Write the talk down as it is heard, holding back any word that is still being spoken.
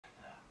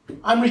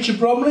I'm Richard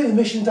Bromley, the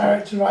Mission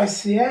Director of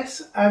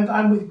ICS, and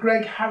I'm with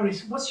Greg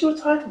Harris. What's your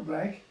title,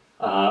 Greg?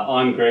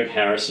 I'm Greg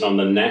Harris, and I'm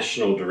the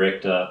National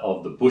Director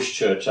of the Bush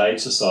Church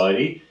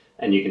Society,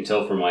 and you can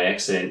tell from my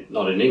accent,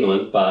 not in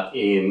England, but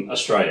in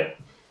Australia.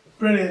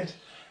 Brilliant.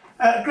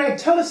 Greg,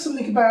 tell us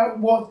something about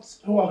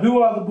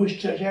who are the Bush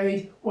Church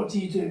Aid? What do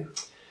you do?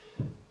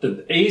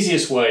 The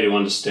easiest way to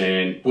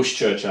understand Bush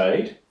Church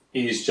Aid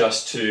is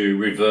just to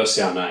reverse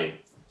our name.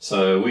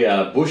 So we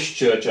are Bush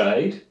Church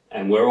Aid,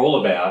 and we're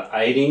all about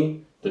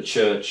aiding the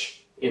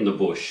church in the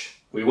bush.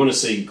 We want to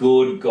see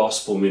good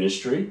gospel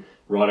ministry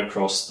right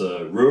across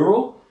the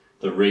rural,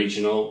 the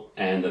regional,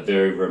 and the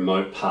very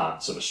remote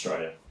parts of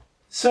Australia.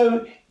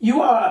 So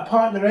you are a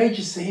partner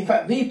agency, in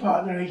fact the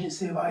partner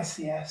agency of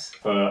ICS.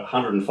 For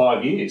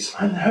 105 years.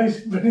 I know, it's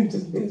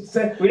brilliant.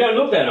 So we don't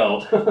look that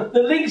old.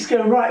 The links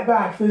go right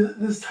back.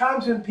 There's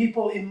times when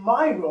people in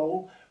my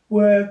role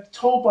were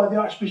told by the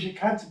Archbishop of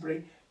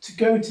Canterbury to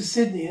go to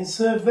Sydney and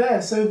serve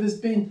there. So there's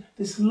been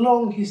this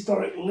long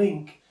historic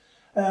link.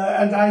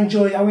 And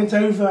I went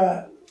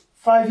over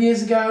 5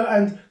 years ago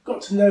and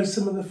got to know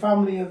some of the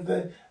family of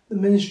the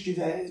ministry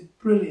there. It's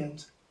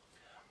brilliant.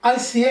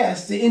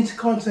 ICS, the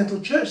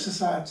Intercontinental Church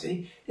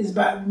Society, is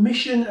about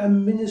mission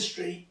and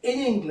ministry in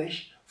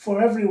English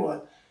for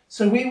everyone.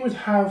 So we would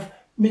have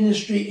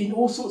ministry in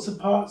all sorts of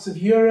parts of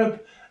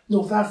Europe,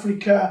 North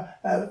Africa,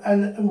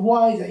 and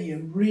wider,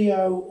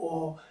 Rio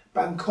or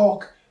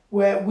Bangkok,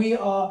 where we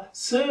are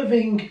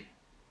serving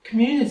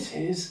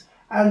communities,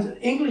 and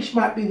English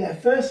might be their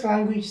first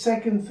language,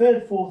 second,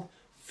 third, fourth,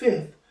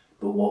 fifth.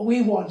 But what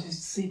we want is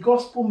to see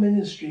gospel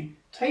ministry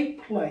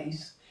take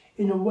place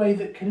in a way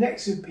that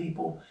connects with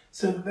people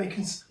so that they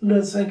can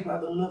learn something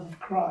about the love of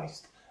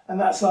Christ. And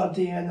that's our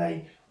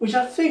DNA, which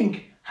I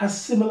think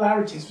has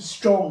similarities,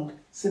 strong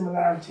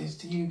similarities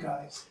to you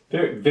guys.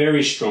 Very,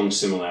 very strong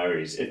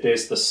similarities. If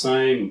there's the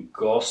same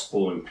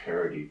gospel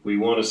imperative, we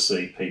want to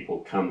see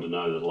people come to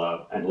know the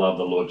love and love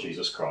the Lord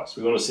Jesus Christ.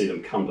 We want to see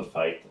them come to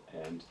faith,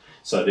 and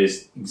so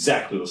there's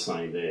exactly the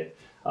same there.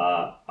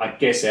 I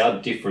guess our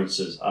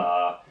differences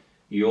are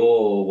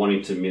you're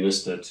wanting to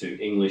minister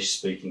to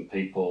English-speaking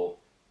people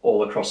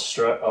all across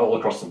Australia, all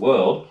across the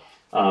world.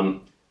 Our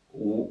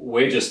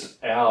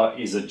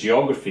is a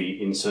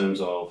geography in terms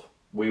of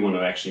we want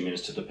to actually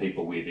minister to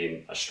people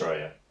within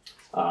Australia.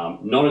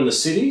 Not in the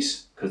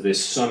cities, because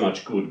there's so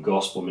much good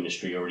gospel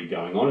ministry already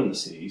going on in the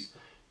cities,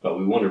 but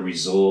we want to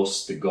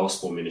resource the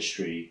gospel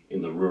ministry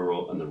in the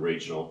rural and the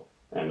regional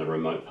and the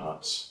remote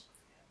parts.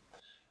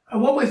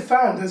 And what we've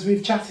found as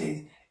we've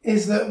chatted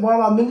is that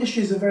while our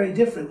ministries are very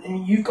different,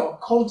 and you've got a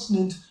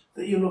continent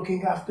that you're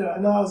looking after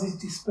and ours is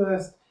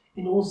dispersed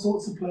in all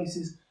sorts of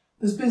places,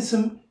 there's been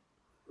some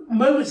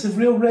moments of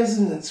real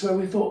resonance where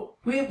we thought,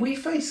 we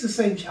face the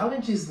same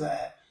challenges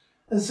there.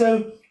 And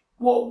so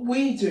what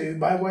we do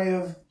by way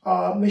of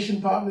our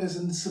mission partners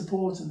and the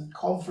support and the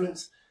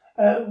conference,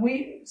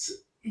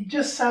 it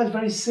just sounds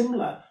very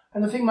similar.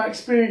 And I think my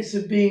experience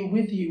of being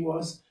with you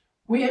was,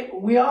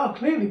 we are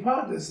clearly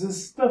partners.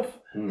 There's stuff,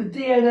 the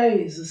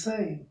DNA is the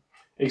same.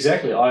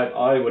 Exactly.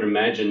 I would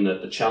imagine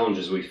that the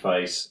challenges we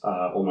face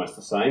are almost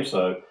the same.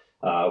 So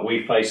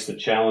we face the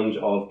challenge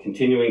of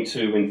continuing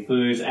to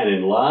enthuse and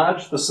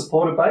enlarge the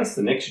supporter base,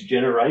 the next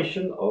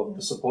generation of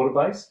the supporter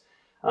base,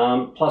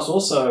 plus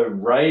also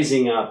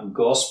raising up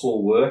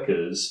gospel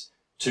workers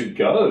to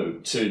go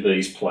to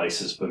these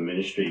places for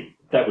ministry.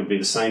 That would be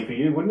the same for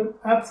you, wouldn't it?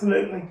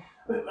 Absolutely.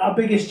 Our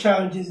biggest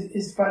challenge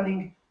is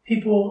finding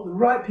people, the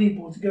right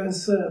people, to go and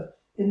serve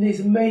in these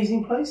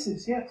amazing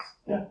places. Yes.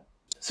 Yeah.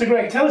 So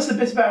Greg, tell us a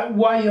bit about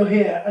why you're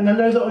here. And I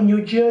know that on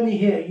your journey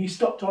here, you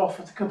stopped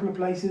off at a couple of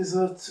places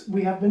that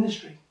we have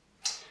ministry.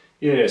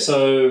 Yeah,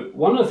 so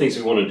one of the things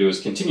we want to do is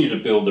continue to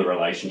build the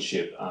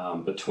relationship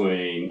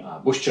between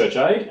Bush Church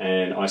Aid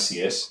and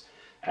ICS.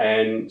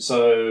 And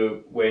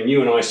so when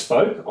you and I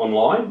spoke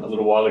online a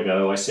little while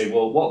ago, I said,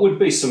 well, what would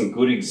be some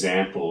good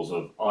examples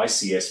of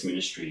ICS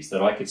ministries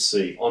that I could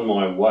see on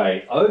my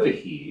way over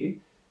here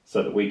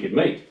so that we could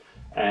meet?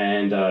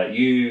 And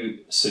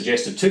you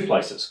suggested two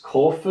places,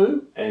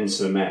 Corfu and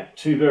Zermatt,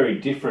 two very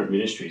different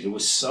ministries. It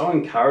was so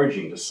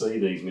encouraging to see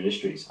these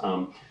ministries.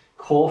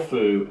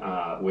 Corfu,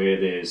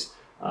 where there's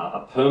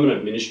a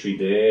permanent ministry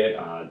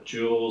there,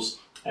 Jules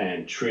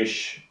and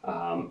Trish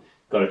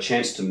got a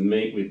chance to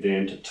meet with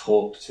them, to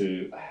talk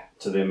to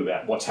them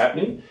about what's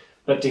happening,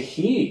 but to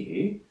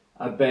hear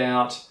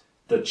about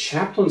the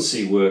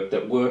chaplaincy work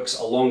that works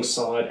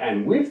alongside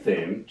and with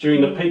them during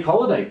the peak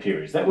holiday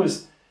periods. That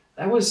was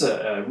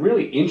a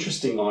really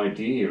interesting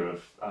idea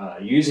of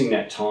using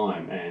that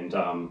time, and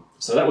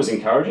so that was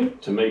encouraging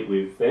to meet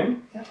with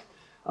them.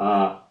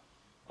 Yeah.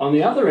 On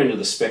the other end of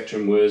the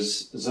spectrum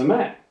was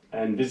Zermatt,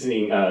 and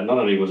visiting, not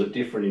only was it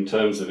different in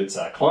terms of its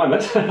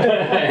climate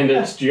and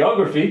its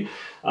geography,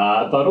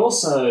 but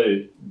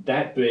also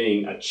that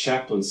being a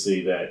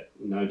chaplaincy that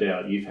no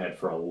doubt you've had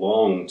for a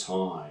long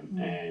time,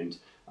 and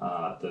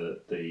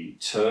the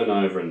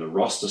turnover and the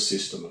roster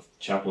system of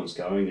chaplains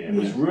going there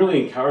was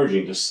really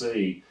encouraging to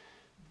see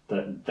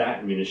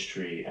that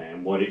ministry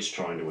and what it's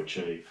trying to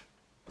achieve.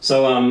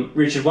 So,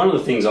 Richard, one of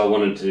the things I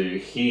wanted to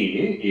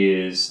hear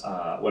is,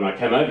 when I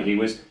came over here,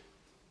 was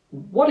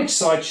what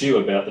excites you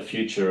about the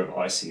future of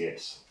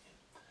ICS?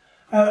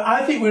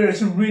 I think we're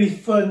at a really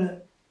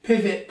fun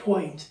pivot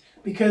point,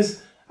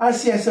 because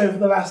ICS over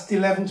the last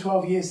 11,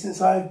 12 years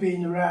since I've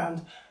been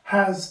around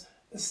has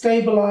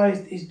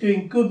stabilised, is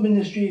doing good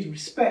ministry, is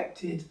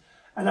respected,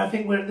 and I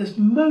think we're at this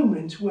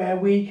moment where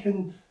we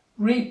can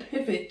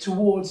re-pivot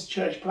towards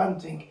church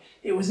planting.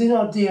 It was in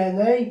our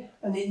DNA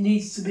and it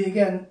needs to be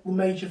again the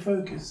major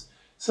focus.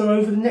 So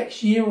over the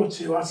next year or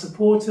two, our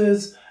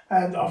supporters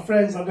and our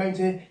friends are going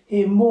to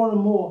hear more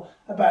and more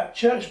about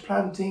church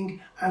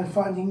planting and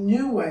finding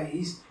new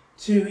ways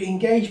to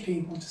engage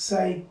people, to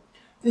say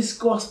this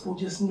gospel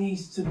just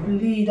needs to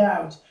bleed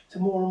out to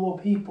more and more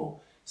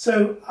people.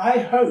 So I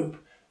hope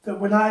that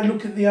when I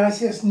look at the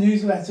ICS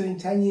newsletter in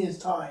 10 years'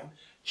 time,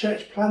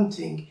 church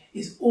planting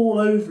is all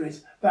over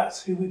it.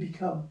 That's who we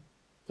become.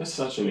 That's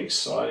such an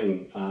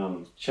exciting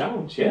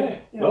challenge. Yeah,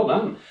 well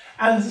done.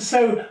 And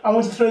so I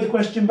want to throw the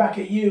question back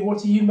at you.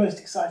 What are you most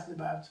excited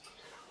about?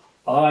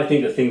 I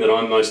think the thing that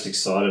I'm most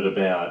excited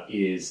about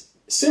is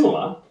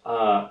similar,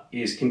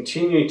 is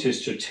continuing to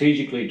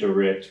strategically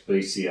direct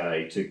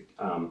BCA to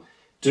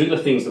do the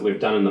things that we've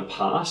done in the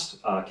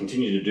past,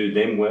 continue to do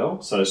them well.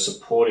 So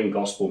supporting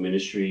gospel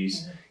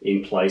ministries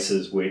in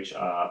places which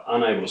are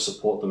unable to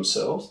support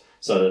themselves,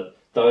 so that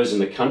those in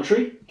the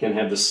country can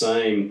have the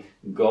same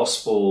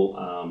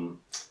gospel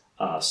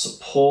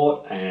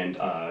support and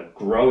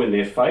grow in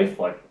their faith,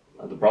 like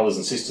the brothers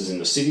and sisters in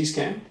the cities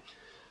can.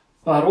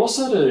 But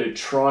also to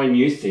try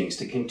new things,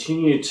 to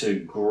continue to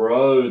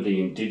grow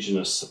the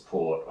Indigenous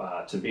support,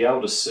 to be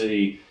able to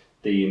see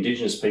the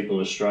Indigenous people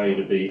in Australia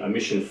to be a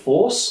mission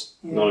force,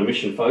 not a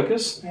mission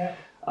focus.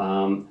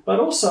 But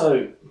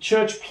also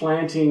church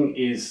planting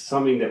is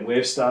something that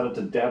we've started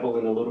to dabble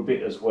in a little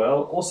bit as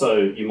well.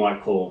 Also, you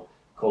might call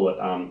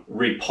it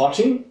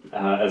repotting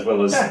as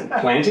well as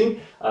planting.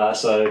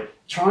 So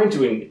trying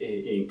to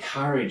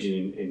encourage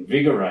and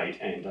invigorate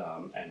and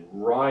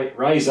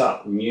raise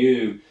up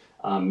new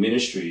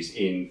ministries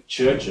in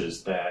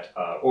churches that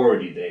are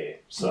already there.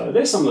 So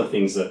there's some of the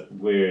things that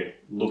we're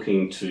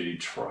looking to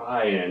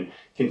try and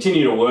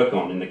continue to work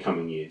on in the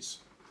coming years.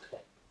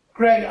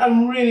 Greg,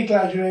 I'm really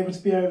glad you're able to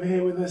be over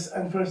here with us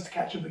and for us to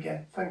catch up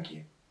again. Thank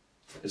you.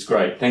 It's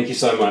great. Thank you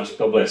so much.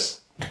 God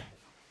bless.